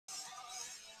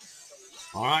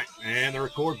All right, and the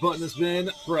record button has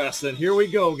been pressed, and here we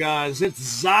go, guys.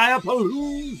 It's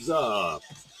Ziapalooza.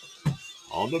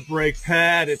 On the brake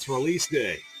pad, it's release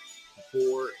day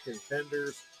for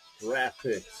Contenders draft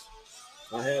picks.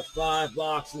 I have 5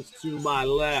 boxes to my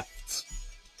left.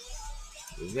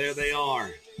 There they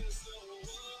are.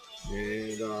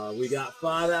 And we got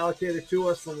 5 allocated to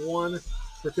us from one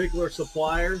particular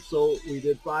supplier, so we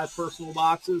did 5 personal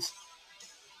boxes.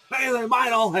 Hey, they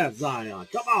might all have Zion.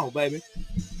 Come on, baby.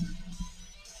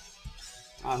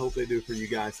 I hope they do for you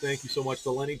guys. Thank you so much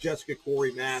to Lenny, Jessica,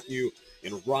 Corey, Matthew,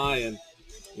 and Ryan.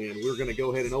 And we're going to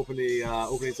go ahead and open these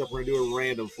up. We're going to do a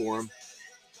random for them.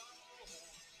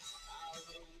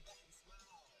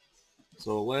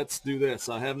 So let's do this.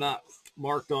 I have not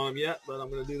marked on them yet, but I'm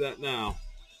going to do that now.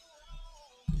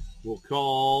 We'll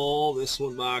call this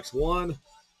one box 1.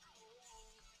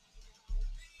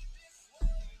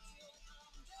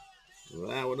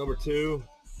 That one number 2.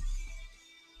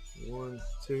 1,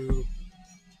 2,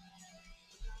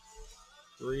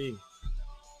 3,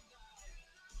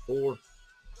 4,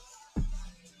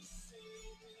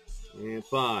 and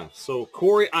 5. So,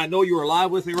 Corey, I know you are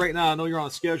live with me right now. I know you're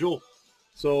on schedule.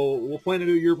 So, we'll plan to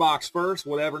do your box first,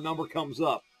 whatever number comes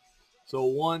up. So,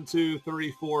 1, 2,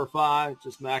 3, 4, 5.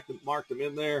 Just mark them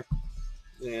in there.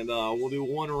 And we'll do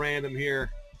one random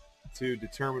here to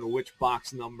determine which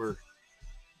box number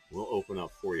we'll open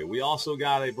up for you. We also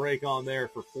got a break on there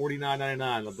for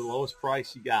 $49.99, the lowest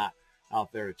price you got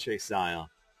out there to chase Zion.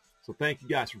 So thank you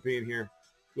guys for being here.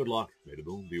 Good luck. May the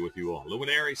boom be with you all.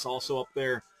 Luminaries also up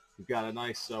there. We've got a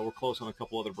nice, we're close on a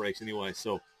couple other breaks anyway.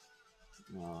 So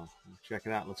check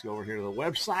it out. Let's go over here to the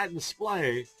website and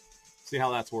display. See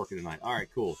how that's working tonight. All right,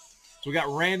 cool. So we got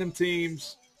random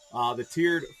teams, the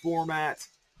tiered format,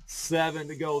 7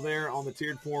 to go there on the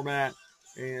tiered format.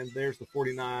 And there's the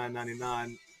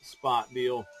 $49.99 spot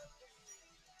deal.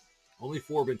 Only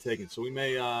 4 have been taken, so we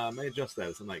may adjust that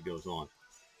as the night goes on.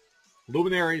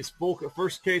 Luminaries,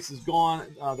 first case is gone.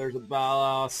 There's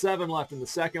about 7 left in the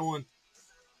second one.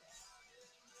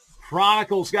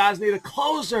 Chronicles, guys, need a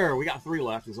closer. We got 3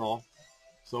 left is all.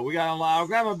 So we got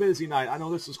we're having a busy night. I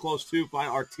know this is close too.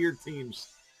 Our tiered teams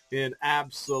in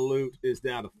absolute is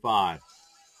down to 5.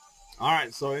 All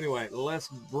right, so anyway, let's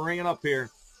bring it up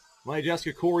here. Lenny,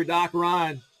 Jessica, Corey, Doc,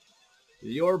 Ryan,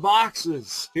 your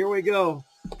boxes. Here we go.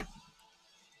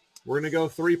 We're going to go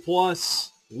 3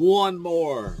 plus 1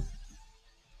 more.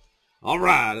 All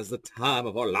right, as the time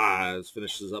of our lives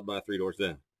finishes up by 3 doors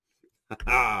down.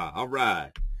 All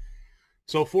right.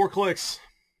 So 4 clicks.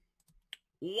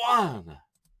 1,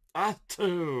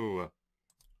 2,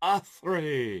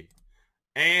 3,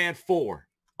 and 4.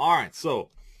 All right,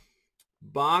 so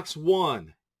box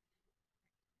 1.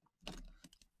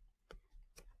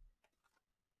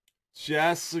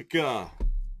 Jessica.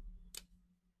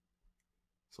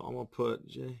 So I'm going to put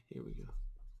J. Here we go.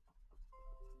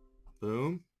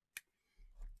 Boom.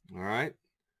 All right.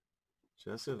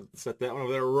 Jessica, set that one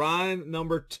over there. Ryan,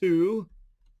 number 2.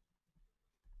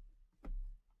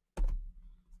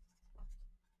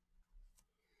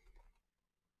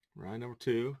 Ryan, number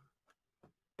 2.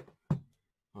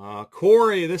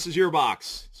 Corey, this is your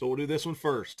box. So we'll do this one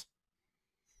first.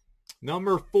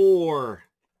 Number 4.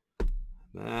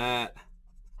 That.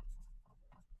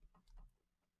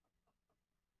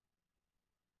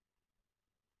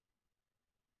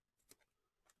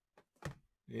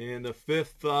 And the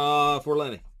 5th for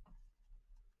Lenny.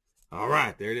 All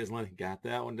right, there it is, Lenny. Got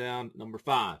that one down. Number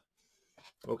 5.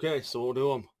 Okay, so we'll do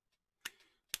them.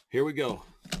 Here we go.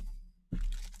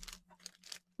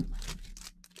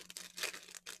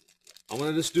 I'm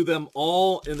going to just do them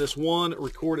all in this one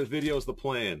recorded video is the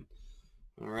plan.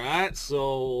 All right,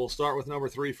 so we'll start with number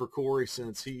 3 for Corey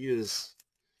since he is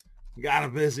got a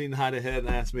busy night ahead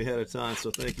and asked me ahead of time. So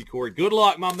thank you, Corey. Good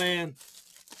luck, my man.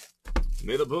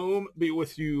 May the boom be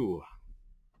with you.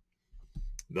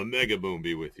 The mega boom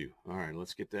be with you. All right,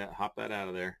 let's get that, hop that out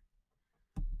of there.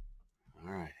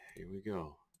 All right, here we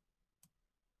go.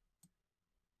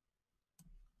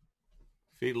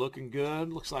 Feet looking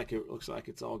good. Looks like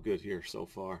it's all good here so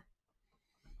far.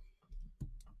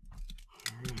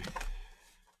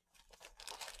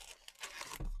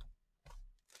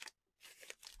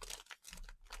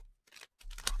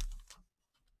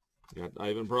 All right. I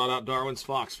even brought out Darwin's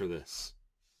Fox for this.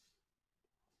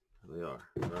 There they are.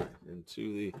 All right,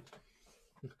 into the...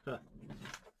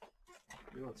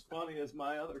 You know what's funny is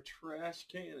my other trash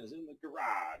can is in the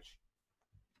garage.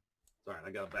 All right,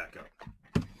 I got to back up.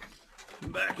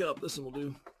 Back up. This one will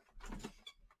do.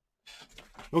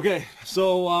 Okay,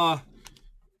 so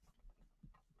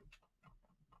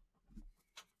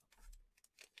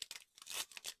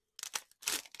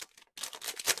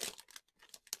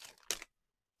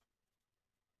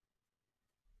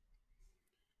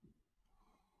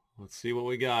Let's see what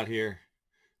we got here.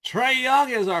 Trae Young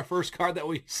is our first card that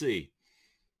we see.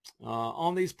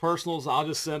 On these personals, I'll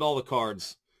just send all the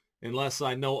cards unless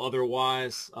I know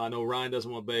otherwise. I know Ryan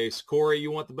doesn't want base. Corey,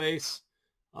 you want the base?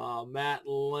 Matt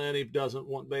Lenny doesn't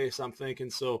want base, I'm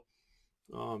thinking. So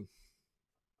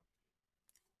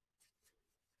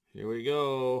here we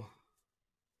go.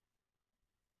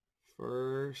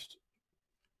 First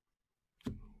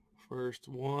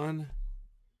one.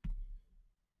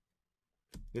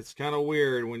 It's kind of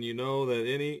weird when you know that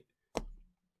any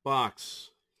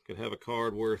box could have a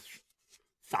card worth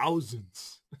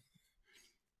thousands.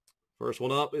 First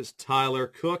one up is Tyler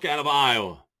Cook out of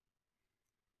Iowa.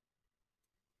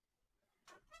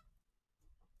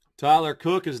 Tyler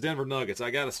Cook is Denver Nuggets.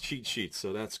 I got his cheat sheet,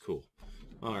 so that's cool.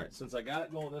 All right, since I got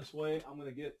it going this way, I'm going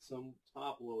to get some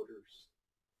top loaders.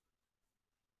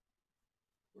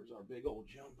 Where's our big old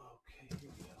jumbo? Okay,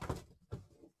 here we go.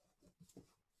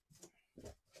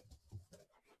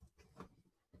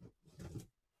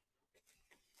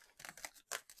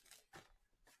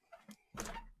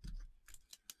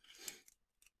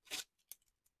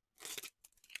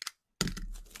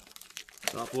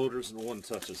 Top loaders and one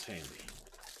touch is handy. Let's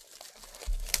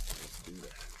do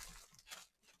that.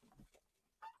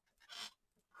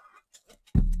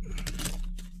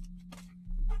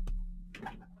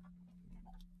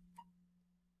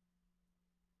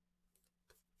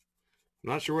 I'm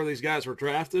not sure where these guys were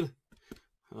drafted,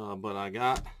 but I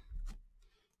got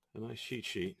a nice cheat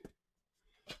sheet.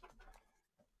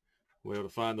 We're able to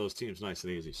find those teams nice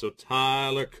and easy. So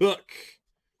Tyler Cook.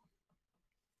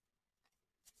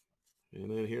 And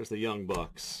then here's the Young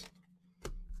Bucks.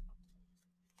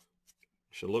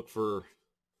 I'll look for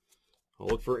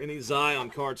any Zion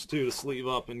cards too to sleeve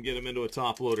up and get them into a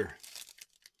top loader.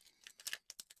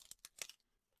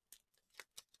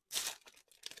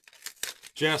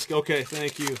 Jessica, okay,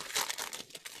 thank you.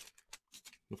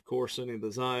 Of course, any of the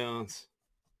Zions.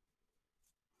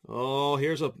 Oh,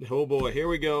 oh boy, here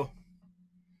we go.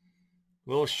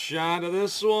 Little shot of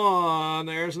this one.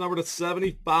 There's number to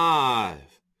 75.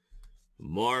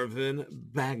 Marvin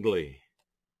Bagley.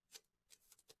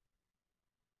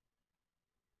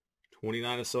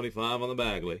 29/75 on the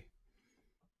Bagley.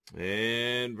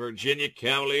 And Virginia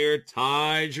Cavalier,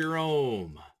 Ty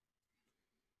Jerome.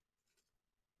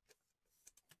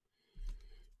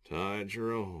 Ty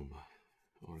Jerome.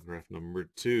 Autograph number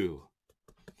 2.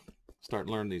 Start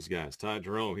learning these guys. Ty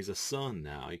Jerome, he's a Sun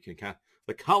now. You can kind of,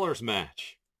 the colors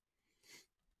match.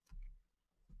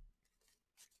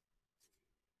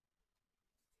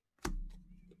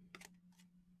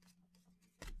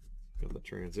 Got the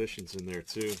transitions in there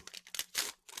too.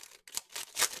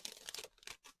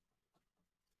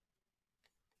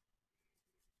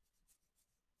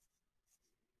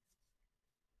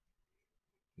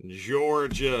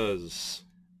 Georgia's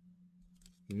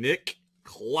Nick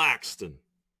Claxton.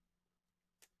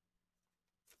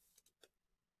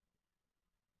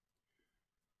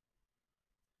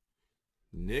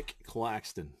 Nick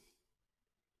Claxton.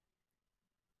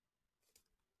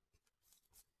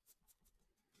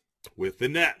 With the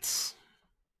Nets.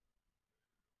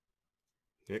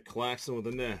 Nick Claxton with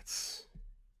the Nets.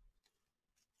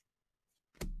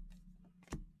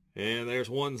 And there's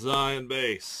one Zion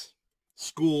base.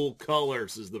 School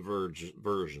colors is the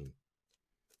version.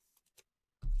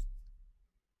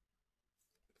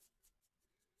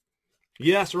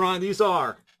 Yes, Ron, these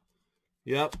are.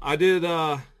 Yep, I did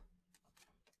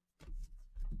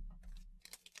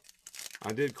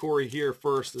Corey here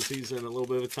first as he's in a little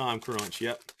bit of a time crunch.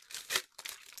 Yep.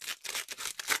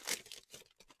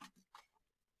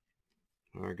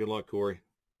 All right, good luck, Corey.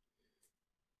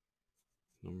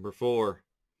 Number 4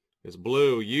 is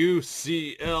blue,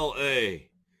 UCLA.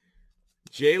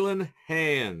 Jalen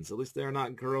Hands. At least they're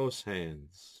not gross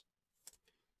hands.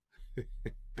 All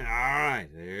right,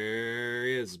 there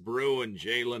he is, Bruin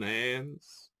Jalen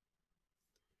Hands.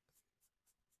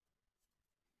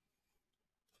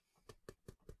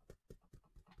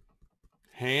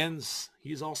 Hands,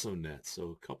 he's also Nets,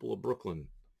 so a couple of Brooklynites.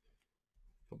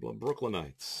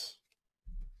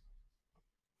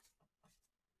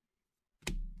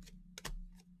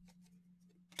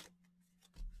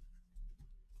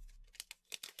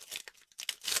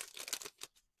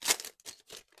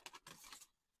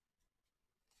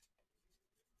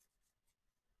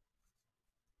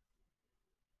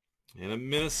 And a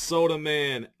Minnesota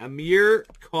man, Amir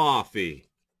Coffey.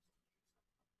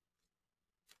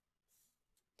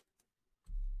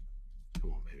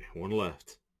 Come on, baby. One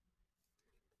left.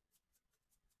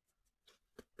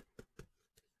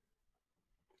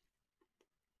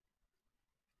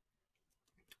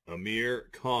 Amir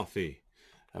Coffey.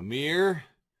 Amir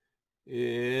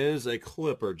is a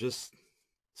Clipper. Just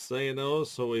saying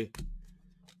those so we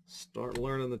start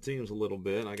learning the teams a little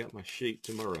bit. I got my sheet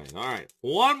to my right. All right.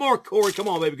 One more, Corey. Come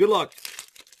on, baby. Good luck.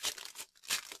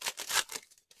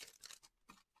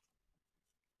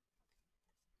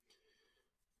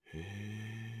 And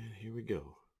here we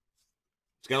go.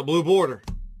 It's got a blue border.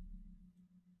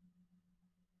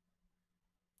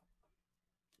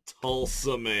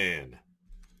 Tulsa Man.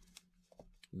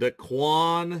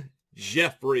 Daquan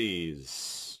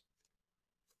Jeffries.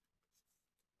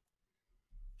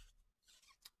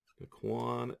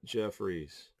 Daquan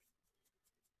Jeffries.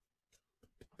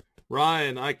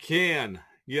 Ryan, I can.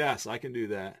 Yes, I can do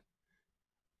that.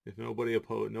 If nobody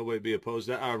be opposed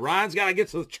to that. Ryan's got to get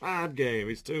to the Tribe game.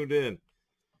 He's tuned in.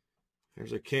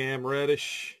 There's a Cam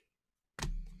Reddish.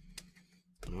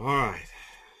 All right.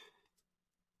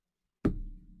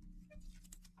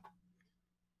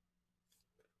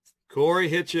 Corey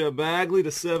hit you a Bagley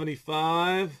to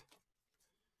 75.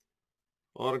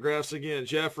 Autographs again.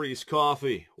 Jeffries,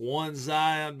 Coffee. One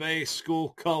Zion base, school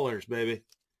colors, baby.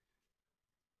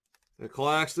 The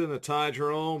Claxton, the Ty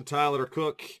Jerome, Tyler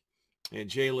Cook, and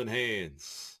Jalen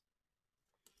Hands.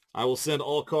 I will send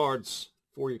all cards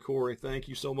for you, Corey. Thank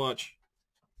you so much.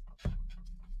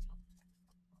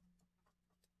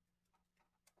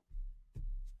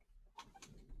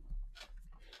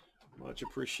 Much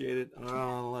appreciated.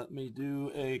 Let me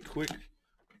do a quick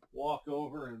walk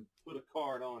over and put a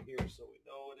card on here so we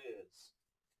know it is.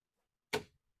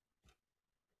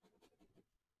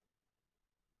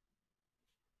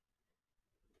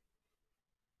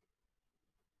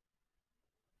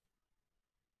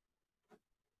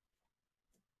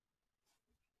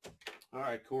 All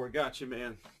right, Corey, got you,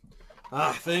 man.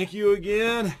 Thank you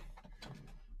again.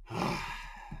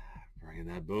 Bringing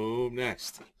that boom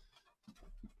next.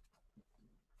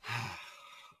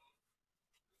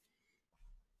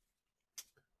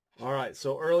 All right,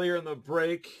 so earlier in the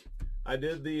break, I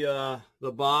did the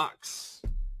box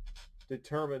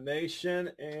determination,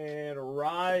 and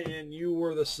Ryan, you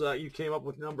were you came up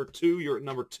with number 2. You're at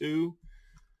number 2.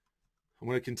 I'm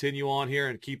going to continue on here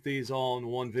and keep these all in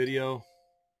one video.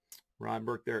 Ryan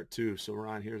Burke there at 2. So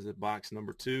Ryan, here's the box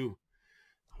number 2.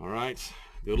 All right,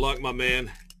 good luck, my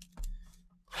man.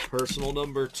 Personal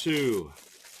number 2.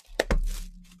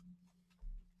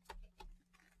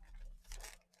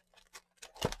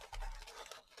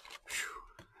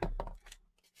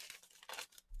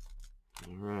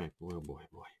 All right, boy, oh boy,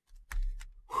 boy.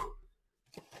 Whew.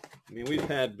 I mean, we've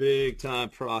had big-time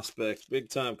prospects,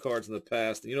 big-time cards in the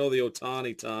past. You know, the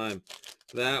Ohtani time,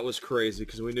 that was crazy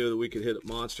because we knew that we could hit a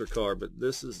monster card. But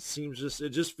this it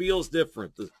just feels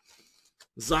different. The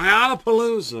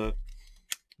Zion-a-Palooza,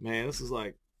 man, this is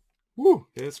like, whew,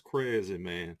 it's crazy,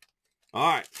 man. All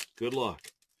right, good luck.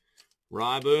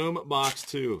 Ryboom, box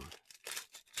 2.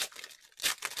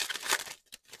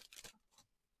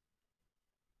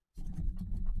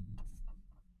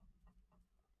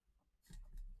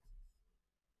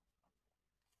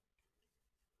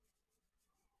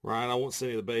 Ryan, I won't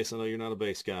send you the base. I know you're not a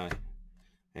base guy.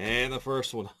 And the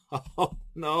first one. Oh,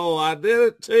 no, I did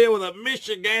it to you with a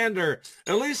Michigander.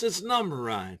 At least it's number,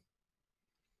 Ryan.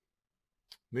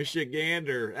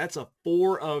 Michigander. That's a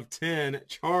 4 of 10.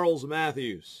 Charles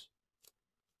Matthews.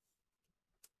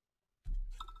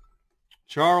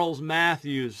 Charles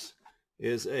Matthews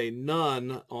is a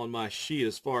none on my sheet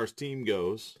as far as team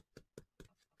goes.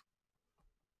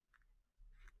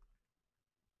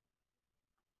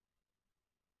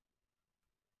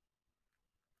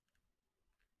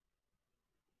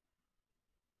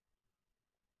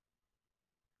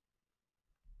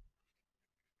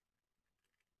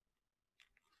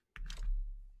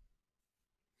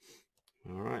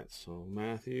 All right, so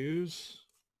Matthews.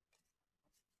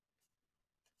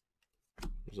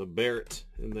 There's a Barrett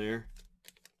in there.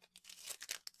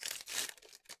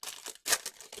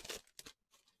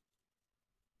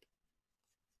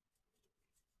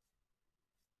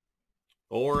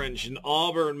 Orange, an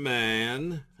Auburn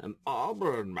man. An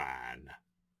Auburn man.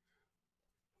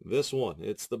 This one,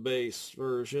 it's the base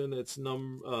version. It's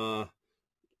Chuma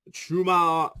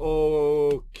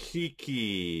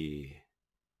Okiki.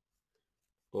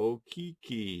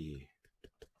 Okiki.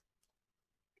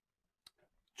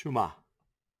 Chuma.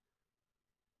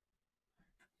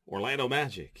 Orlando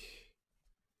Magic.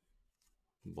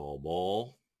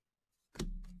 Ball.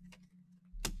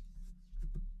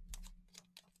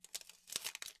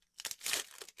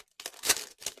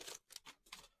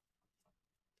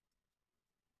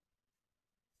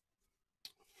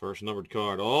 First numbered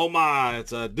card. Oh my,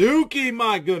 it's a Dookie,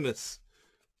 my goodness.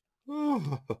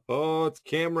 Oh, it's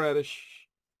Cam Reddish.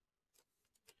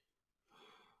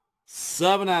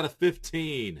 7 out of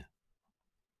 15.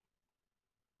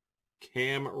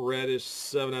 Cam Reddish,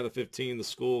 7 out of 15. The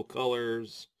school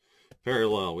colors. Very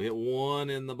low. We hit 1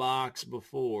 in the box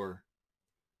before.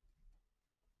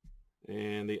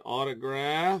 And the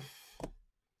autograph,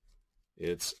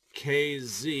 it's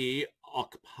KZ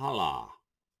Okpala.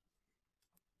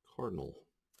 Cardinal.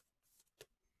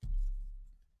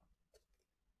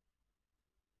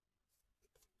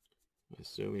 I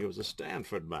assume he was a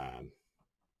Stanford man.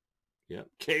 Yep,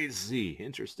 KZ.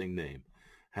 Interesting name.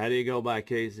 How do you go by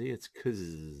KZ? It's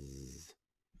Kuz.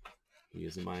 He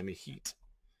is a Miami Heat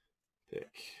pick.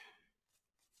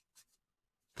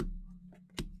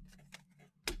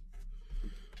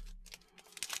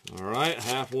 All right,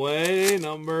 halfway,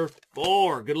 number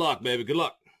 4. Good luck, baby. Good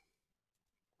luck.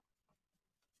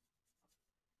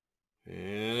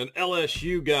 And an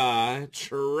LSU guy,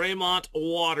 Tremont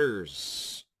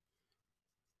Waters.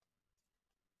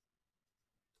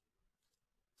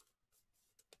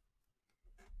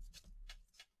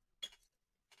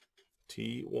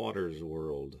 T. Waters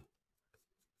World.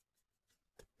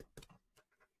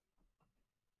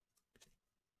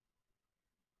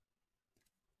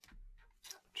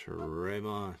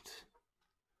 Tremont.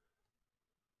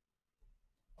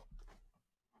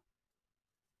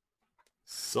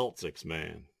 Celtics,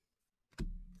 man.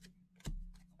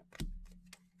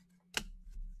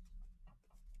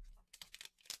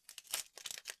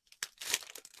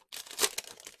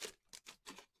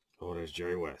 Oh, there's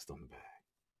Jerry West on the back.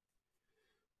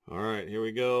 All right, here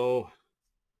we go.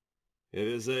 It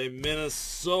is a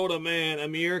Minnesota man,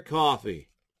 Amir Coffey.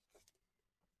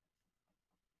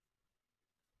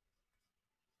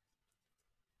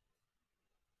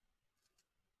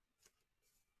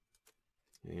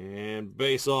 And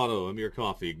base auto, Amir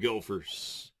Coffey,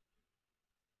 Gophers.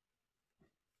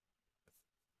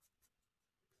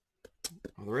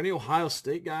 Are there any Ohio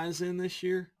State guys in this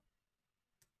year?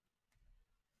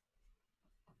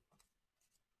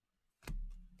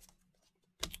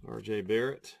 RJ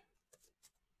Barrett.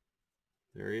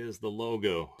 There he is, the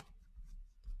logo.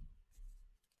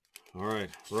 All right,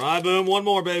 Ryboom, one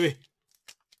more, baby.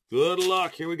 Good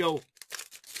luck. Here we go.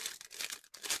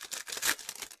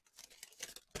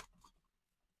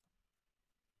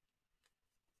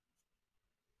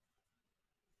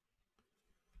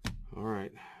 All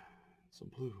right, some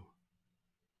blue.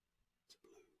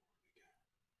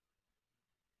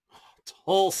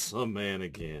 Tulsa man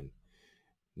again.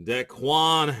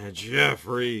 Daquan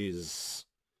Jeffries.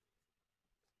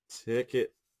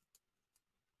 Ticket.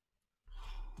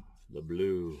 The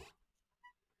blue.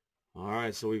 All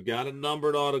right, so we've got a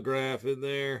numbered autograph in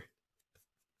there.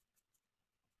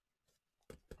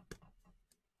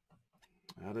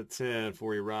 Out of 10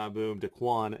 for you, Ryboom.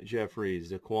 Daquan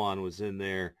Jeffries. Daquan was in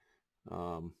there. He's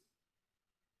an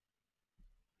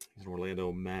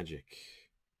Orlando Magic.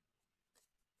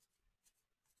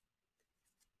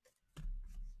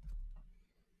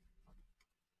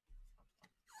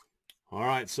 All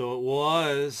right, so it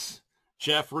was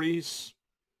Jeffries,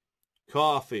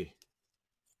 Coffey,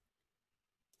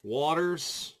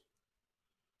 Waters,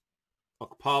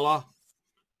 Okpala,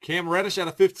 Cam Reddish out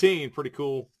of 15, pretty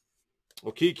cool.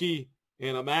 Okiki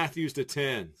and a Matthews to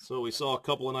 10. So we saw a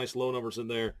couple of nice low numbers in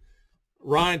there.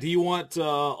 Ryan, do you want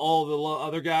all the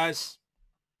other guys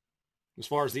as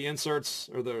far as the inserts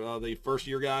or the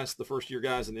first-year guys? The first-year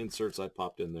guys and inserts I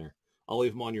popped in there. I'll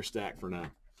leave them on your stack for now.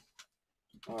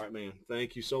 All right, man.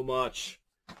 Thank you so much.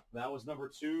 That was number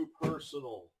 2,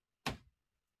 personal.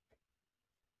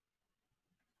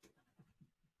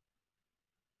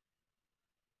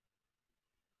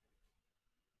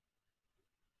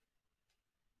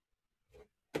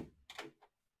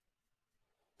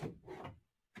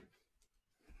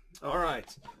 All right.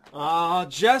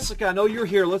 Jessica, I know you're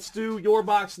here. Let's do your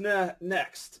box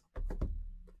next.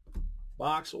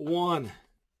 Box 1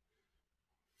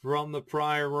 from the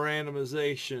prior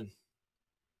randomization.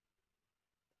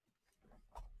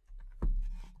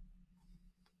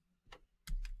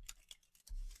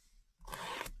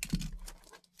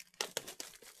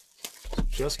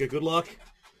 Jessica, good luck.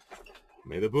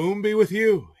 May the boom be with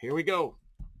you. Here we go.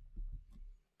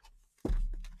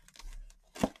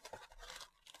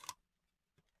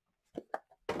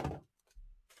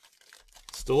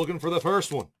 Still looking for the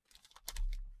first one.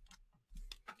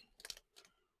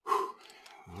 Whew.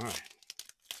 All right.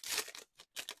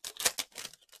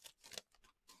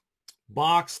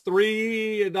 Box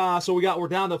 3. So we're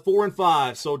down to 4 and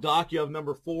 5. So Doc, you have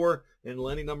number 4 and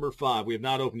Lenny number 5. We have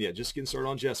not opened yet. Just getting started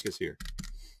on Jessica's here.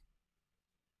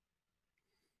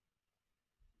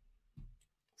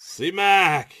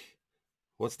 C-Mac.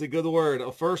 What's the good word?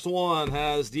 The first one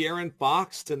has De'Aaron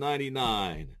Fox to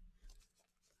 99.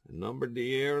 Number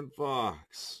De'Aaron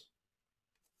Fox.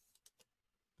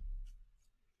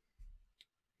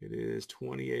 It is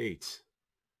 28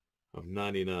 of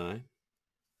 99.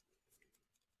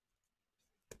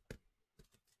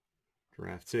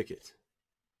 Draft ticket.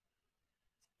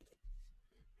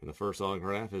 And the first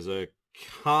autograph is a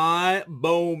Kai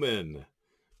Bowman,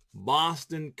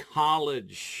 Boston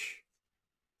College.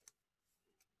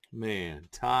 Man,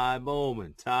 Ty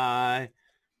Bowman. Ty.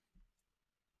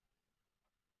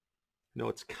 No,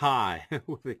 it's Kai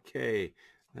with a K.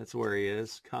 That's where he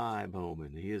is. Kai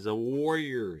Bowman. He is a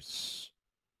Warriors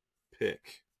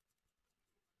pick.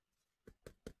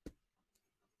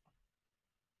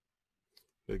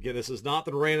 But again, this is not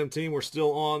the random team. We're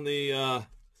still on the,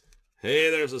 hey,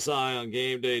 there's a Zion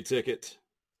game day ticket.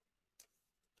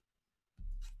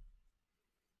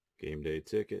 Game day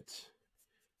ticket.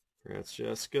 Congrats,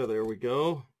 Jessica. There we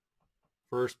go.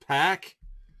 First pack.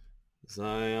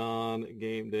 Zion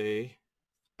game day.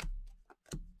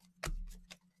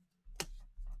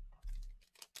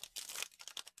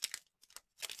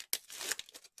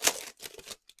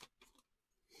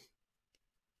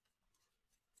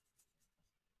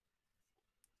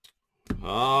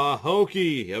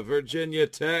 Hokie of Virginia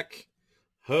Tech.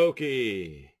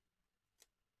 Hokie.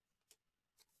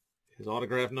 His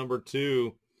autograph number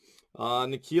 2.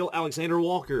 Nickeil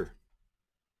Alexander-Walker.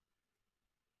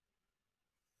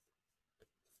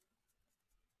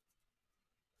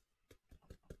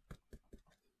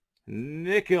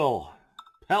 Nickel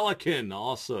Pelican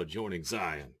also joining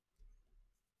Zion.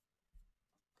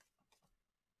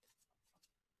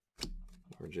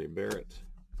 R.J. Barrett.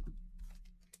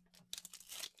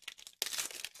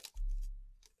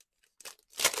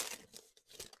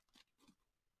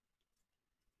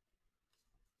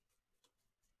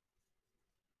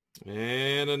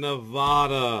 And a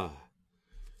Nevada.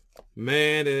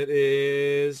 Man, it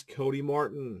is Cody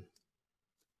Martin.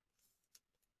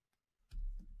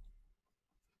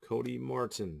 Cody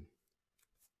Martin.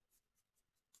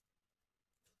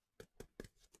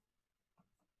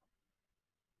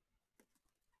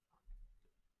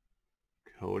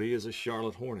 Cody is a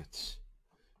Charlotte Hornets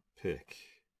pick.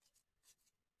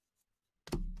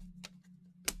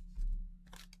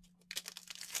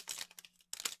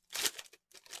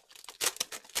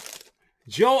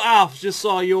 Joe Alf, just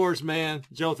saw yours, man.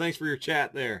 Joe, thanks for your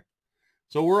chat there.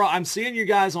 So I'm seeing you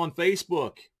guys on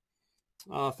Facebook.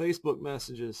 Facebook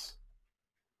messages.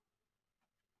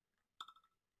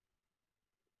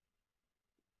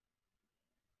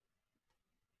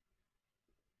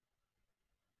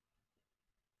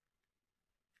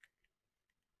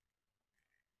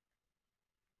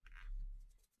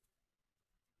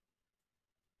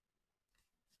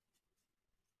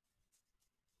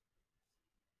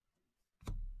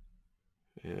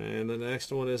 And the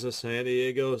next one is a San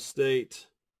Diego State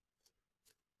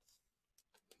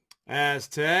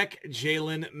Aztec,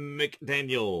 Jalen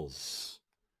McDaniels.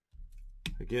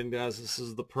 Again, guys, this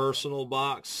is the personal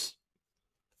box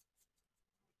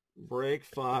break.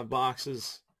 5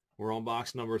 boxes. We're on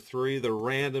box number 3. The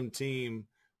random team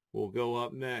will go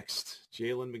up next.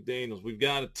 Jalen McDaniels. We've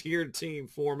got a tiered team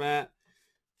format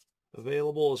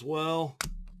available as well.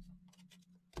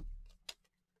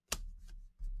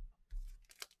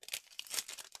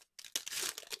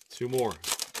 Two more.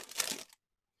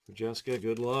 For Jessica,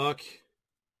 good luck.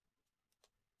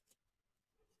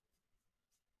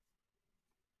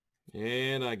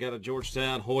 And I got a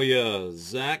Georgetown Hoya,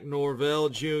 Zach Norvell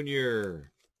Jr.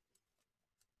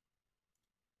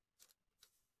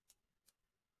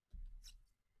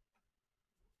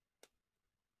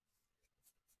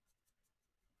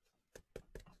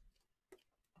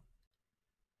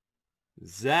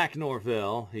 Zach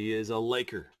Norvell, he is a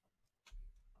Laker.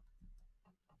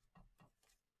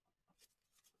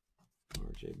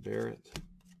 R.J. Barrett.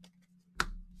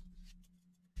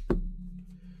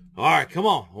 All right, come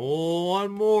on.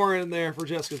 One more in there for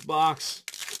Jessica's box.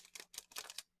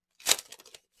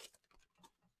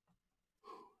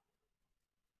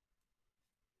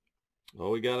 Oh,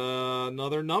 we got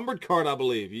another numbered card, I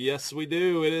believe. Yes, we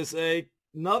do. It is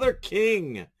another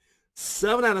King.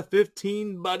 7 out of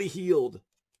 15, Buddy Hield.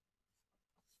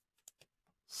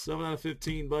 7 out of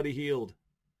 15, Buddy Hield.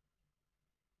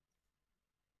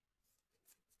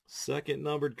 Second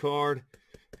numbered card.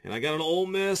 And I got an Ole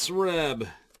Miss Reb.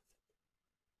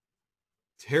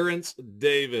 Terrence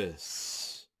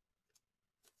Davis.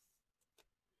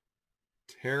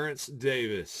 Terrence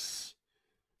Davis.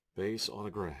 Base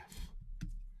autograph.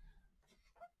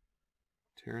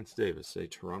 Terrence Davis, a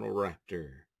Toronto Raptor.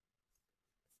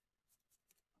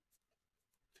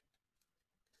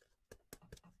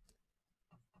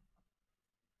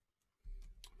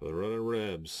 For the running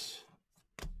Rebs. dibs.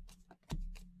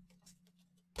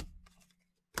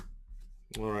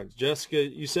 All right, Jessica,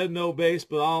 you said no base,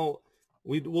 but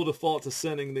we'll default to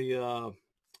sending the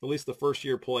at least the first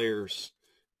year players,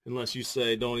 unless you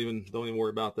say don't even worry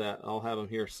about that. I'll have them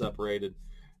here separated.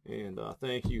 And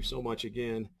thank you so much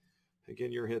again.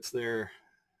 Again, your hits there.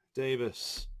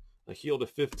 Davis, a heel to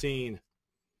 15.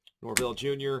 Norvell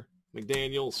Jr.,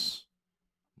 McDaniels,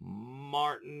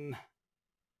 Martin,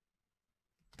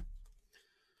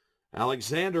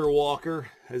 Alexander Walker,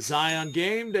 a Zion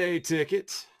Game Day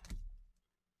ticket.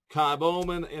 Kai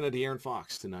Bowman, and a De'Aaron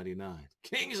Fox to 99.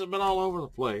 Kings have been all over the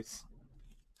place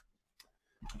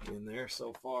in there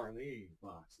so far in these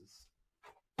boxes.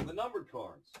 The numbered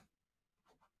cards.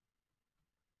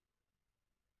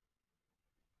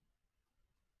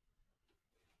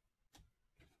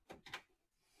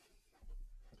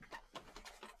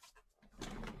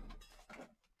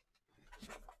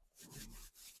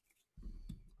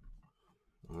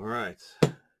 All right.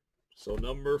 So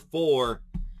number 4.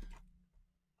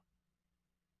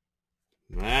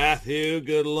 Matthew,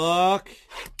 good luck.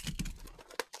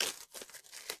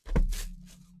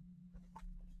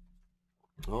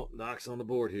 Oh, Doc's on the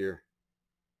board here.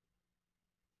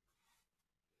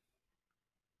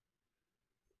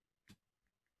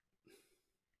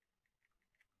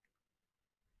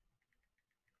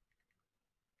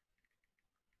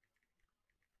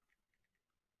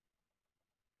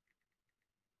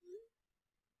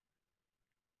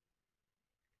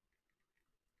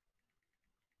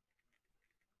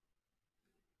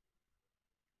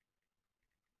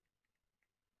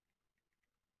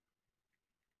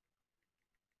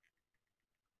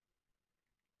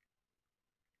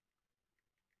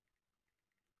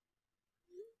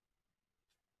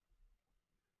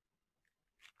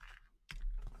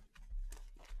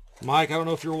 Mike, I don't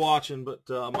know if you're watching, but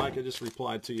Mike, I just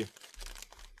replied to you.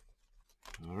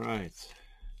 All right.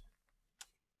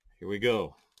 Here we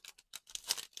go.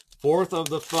 4th of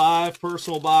the 5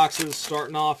 personal boxes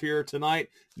starting off here tonight.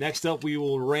 Next up, we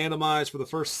will randomize for the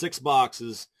first 6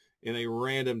 boxes in a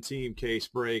random team case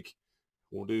break.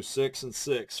 We'll do 6 and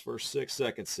 6. First 6,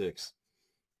 second 6.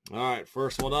 All right,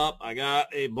 first one up, I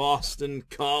got a Boston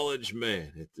College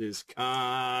man. It is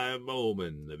Kai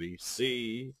Bowman, the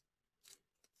BC.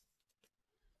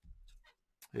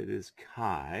 It is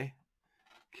Kai.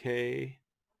 K.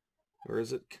 Or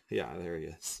is it? Yeah, there he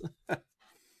is. All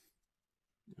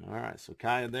right, so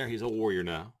Kai in there. He's a Warrior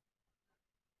now.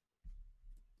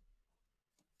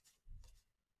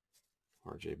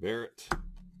 RJ Barrett.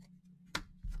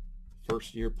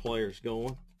 First year players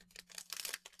going.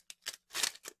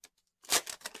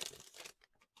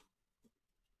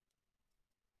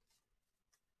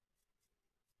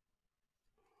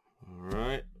 All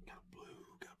right.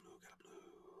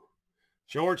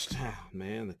 Georgetown,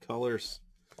 man, the colors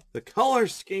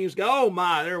schemes go. Oh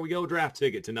my, there we go. Draft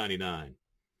ticket to 99.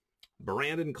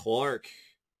 Brandon Clark.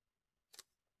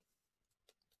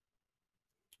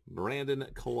 Brandon,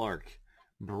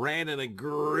 a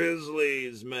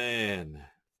Grizzlies, man.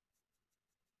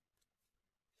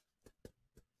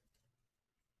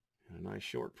 A nice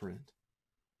short print.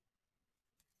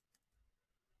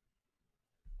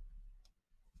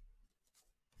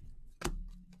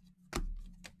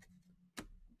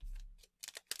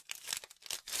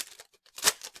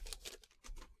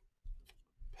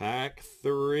 Pack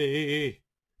 3.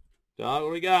 Dog, what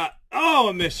do we got? Oh,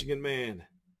 a Michigan man.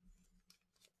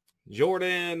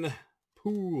 Jordan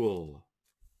Poole.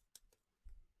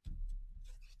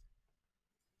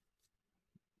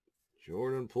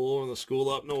 Jordan Poole in the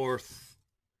school up north.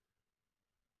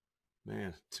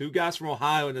 Man, 2 guys from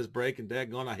Ohio in this break, and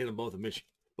daggone, I hit them both in Michigan.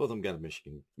 Both of them got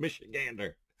a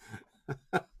Michigander.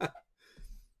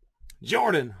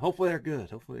 Jordan, hopefully they're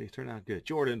good. Hopefully they turn out good.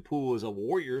 Jordan Poole is a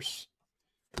Warriors.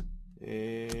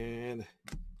 And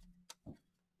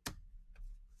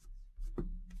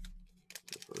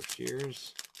first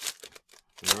years.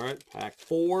 All right, pack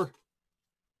 4. Got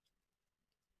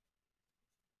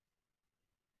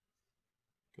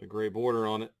a gray border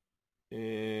on it.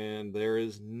 And there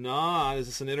is not. Is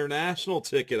this an international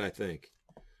ticket, I think?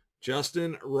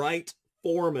 Justin Wright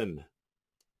Foreman.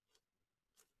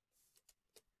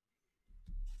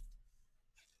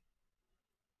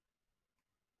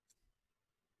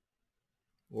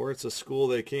 Or it's a school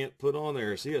they can't put on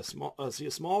there. Is he a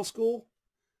small school?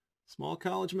 Small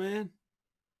college man?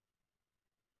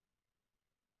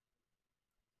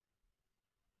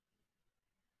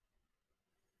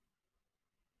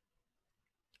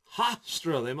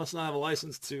 Hofstra. They must not have a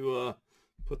license to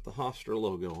put the Hofstra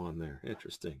logo on there.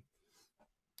 Interesting.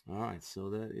 All right, so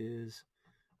that is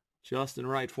Justin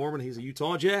Wright Foreman. He's a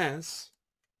Utah Jazz.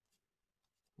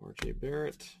 R.J.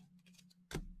 Barrett.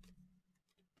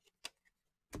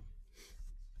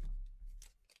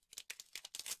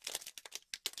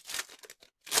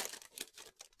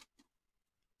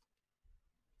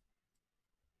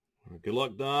 Good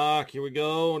luck, Doc. Here we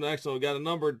go. Next one, we got a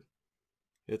numbered.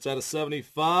 It's at a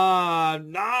 75.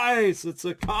 Nice. It's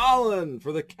a Colin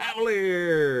for the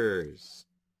Cavaliers.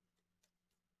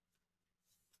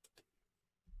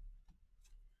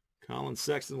 Colin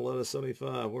Sexton,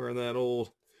 11/75, wearing that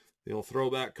the old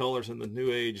throwback colors in the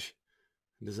new age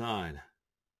design.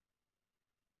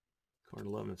 Card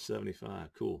 11/75.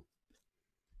 Cool.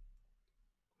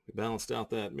 We balanced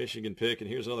out that Michigan pick, and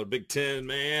here's another Big Ten,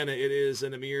 man. It is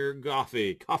an Amir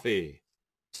Coffee.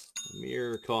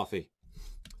 Amir Coffee.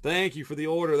 Thank you for the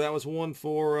order. That was one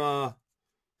for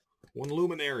one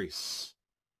Luminaries.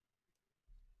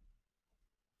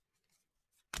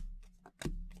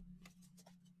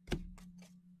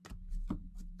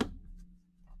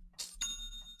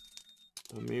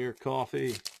 Amir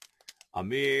Coffee.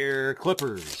 Amir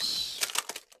Clippers.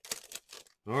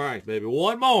 All right, baby.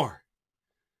 One more.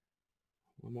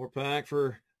 One more pack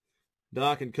for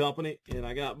Doc and company. And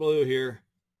I got blue here.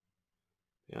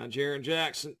 Got Jaren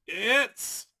Jackson.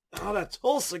 It's that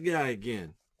Tulsa guy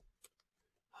again.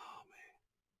 Oh,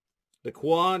 man.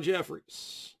 Daquan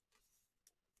Jeffries.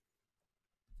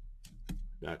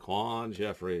 Daquan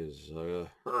Jeffries. A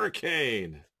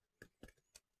hurricane.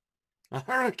 A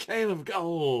hurricane of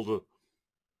gold.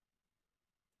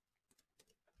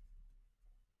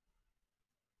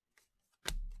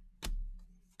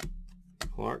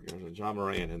 Clark, there's a John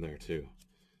Moran in there too.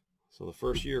 So the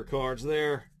first year cards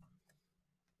there.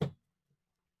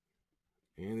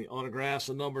 And the autographs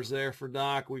and numbers there for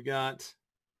Doc. We got,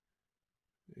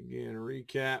 again, a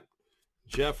recap.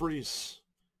 Jeffries,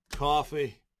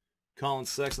 Coffee, Colin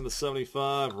Sexton to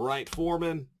 75, Wright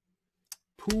Foreman,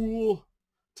 Poole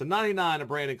to 99 of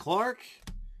Brandon Clark,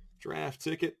 draft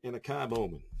ticket, and a Kai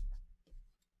Bowman.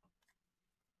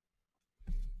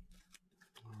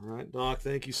 All right, Doc,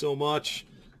 thank you so much.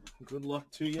 Good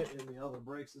luck to you in the other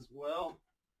breaks as well.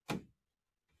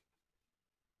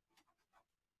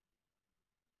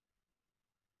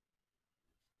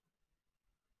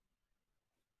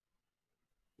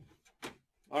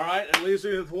 All right, that leaves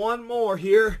me with one more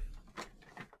here.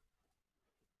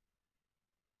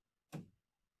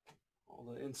 All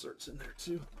the inserts in there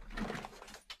too.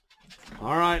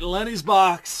 All right, Lenny's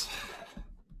box.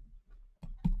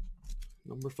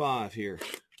 Number 5 here.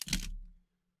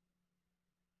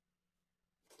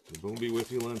 The boom be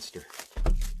with you, Leinster.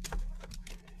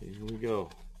 Here we go.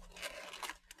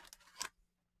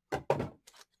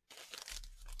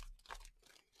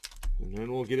 And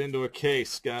then we'll get into a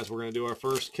case, guys. We're going to do our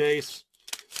first case.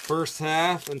 First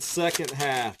half and second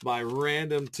half by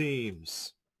random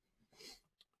teams.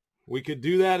 We could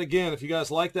do that again. If you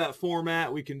guys like that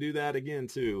format, we can do that again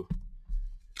too.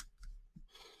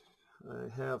 I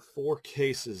have 4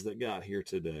 cases that got here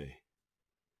today.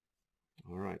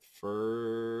 All right,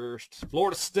 first,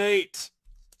 Florida State.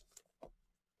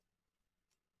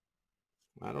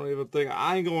 I don't even think,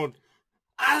 I ain't even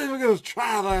going to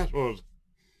try that one.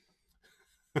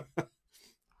 I'm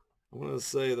going to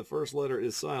say the first letter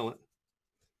is silent.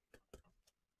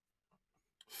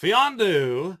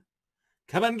 Fiondu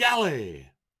Kabangali.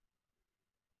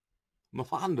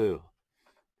 Mafondu.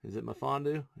 Is it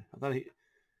Mafondu? I thought he,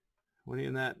 wasn't he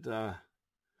in that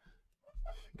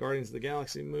Guardians of the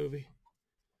Galaxy movie?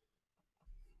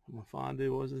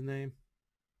 Mafondu was his name.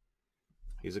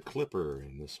 He's a Clipper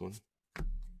in this one.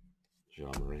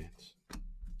 John Morant.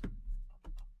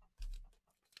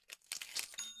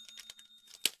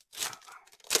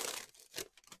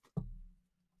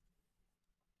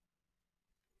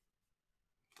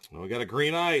 Oh, we got a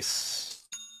green ice.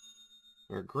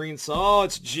 Or green, oh,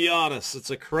 it's Giannis. It's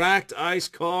a cracked ice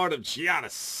card of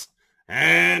Giannis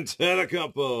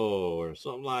Antetokounmpo or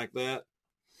something like that.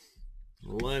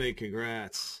 Lenny,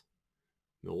 congrats.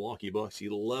 Milwaukee Bucks,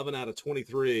 11 out of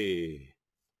 23.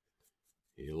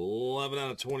 11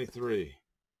 out of 23.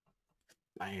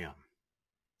 Bam.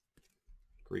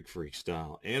 Greek Freak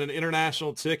style. And an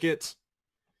international ticket.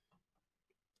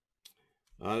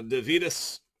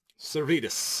 Davidas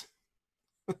Servidis.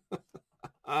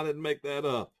 I didn't make that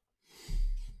up.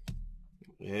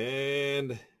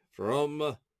 And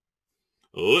from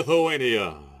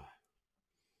Lithuania,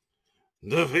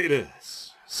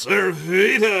 Davidas Servidis.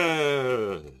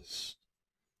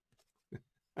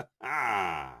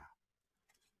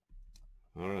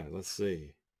 All right, let's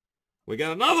see. We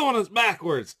got another one that's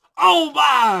backwards. Oh,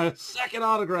 my! Second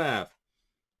autograph.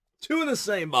 2 in the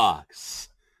same box.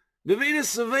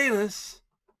 Davidas Servidis.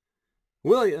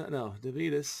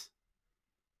 Davidas.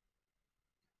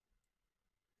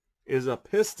 is a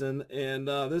Piston, and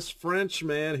this French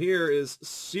man here is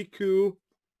Siku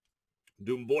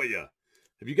Dumboya.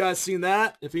 Have you guys seen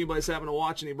that? If anybody's having to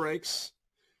watch any breaks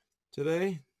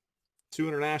today, 2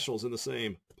 internationals in the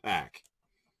same pack.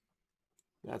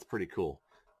 That's pretty cool.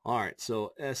 All right,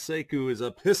 so Sekou is a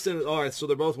Piston. All right, so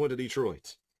they both went to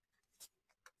Detroit.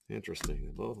 Interesting.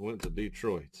 They both went to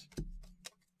Detroit.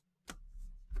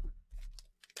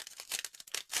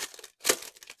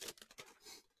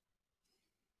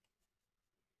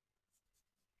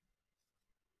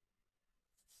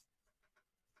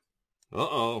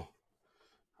 Uh-oh.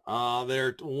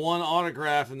 They're one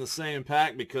autograph in the same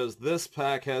pack because this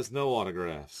pack has no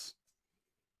autographs.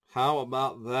 How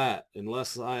about that?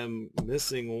 Unless I am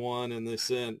missing one in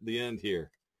the end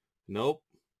here. Nope.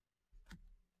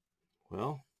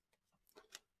 Well,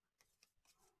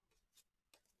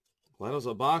 that was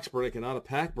a box break and not a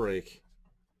pack break.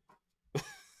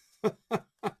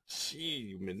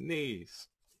 Gee, my knees.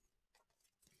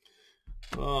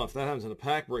 Oh, if that happens in a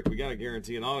pack break, we got to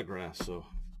guarantee an autograph, so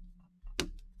have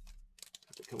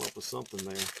to come up with something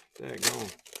there.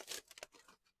 Daggone.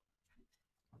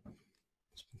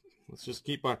 Let's just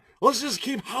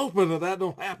keep hoping that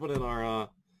don't happen in our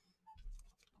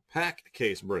pack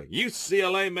case break.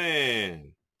 UCLA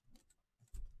man.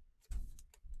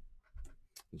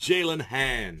 Jalen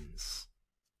Hands.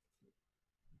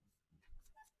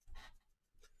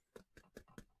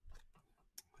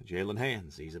 Jalen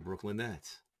Hands, he's a Brooklyn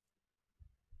Net.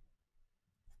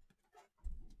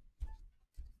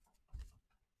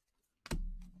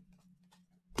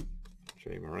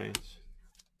 Jay Morant.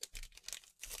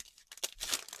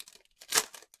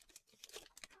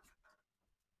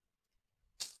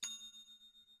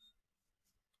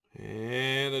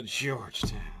 And a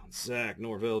Georgetown, Zach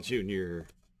Norvell Jr.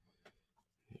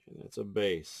 And that's a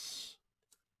base.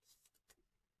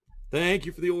 Thank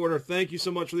you for the order. Thank you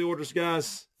so much for the orders,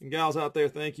 guys and gals out there.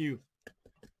 Thank you.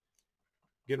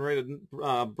 Getting ready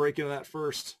to break into that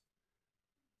first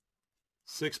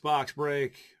 6-box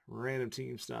break. Random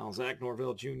team style. Zach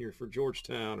Norvell Jr. for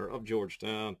Georgetown, or of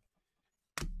Georgetown.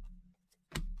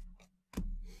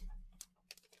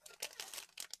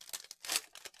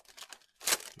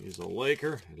 He's a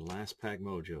Laker and last pack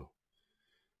mojo.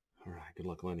 All right, good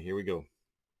luck, Lenny. Here we go.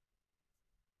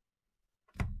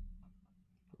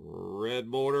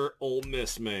 Red border, Ole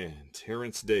Miss man,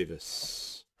 Terrence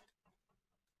Davis.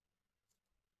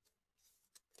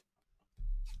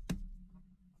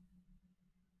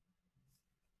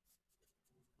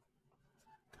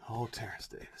 Oh, Terrence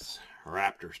Davis,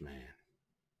 Raptors man.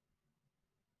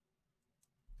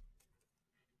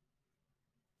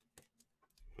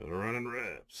 Better running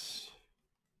reps.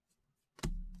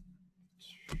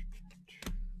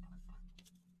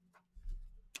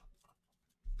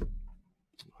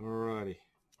 Alrighty.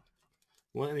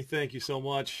 Lenny, thank you so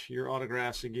much. Your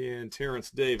autographs again.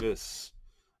 Terrence Davis,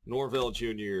 Norvell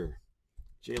Jr.,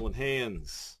 Jalen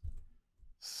Hands,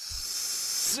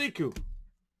 Siku,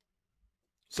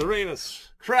 Serenas,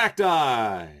 Cracked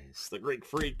Eyes, the Greek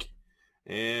Freak,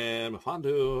 and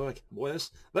Mafandu. Boy,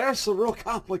 there's some real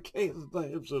complicated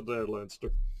names in there, Leinster.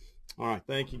 All right,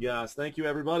 thank you, guys. Thank you,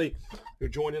 everybody who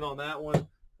joined in on that one.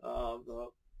 The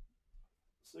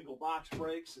single box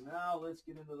breaks, and now let's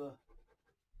get into the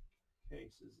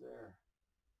cases there.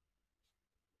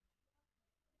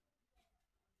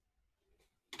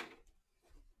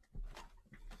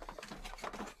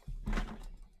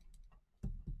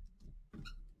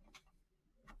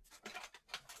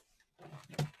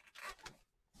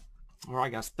 All right,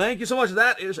 guys. Thank you so much.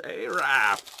 That is a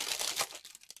wrap.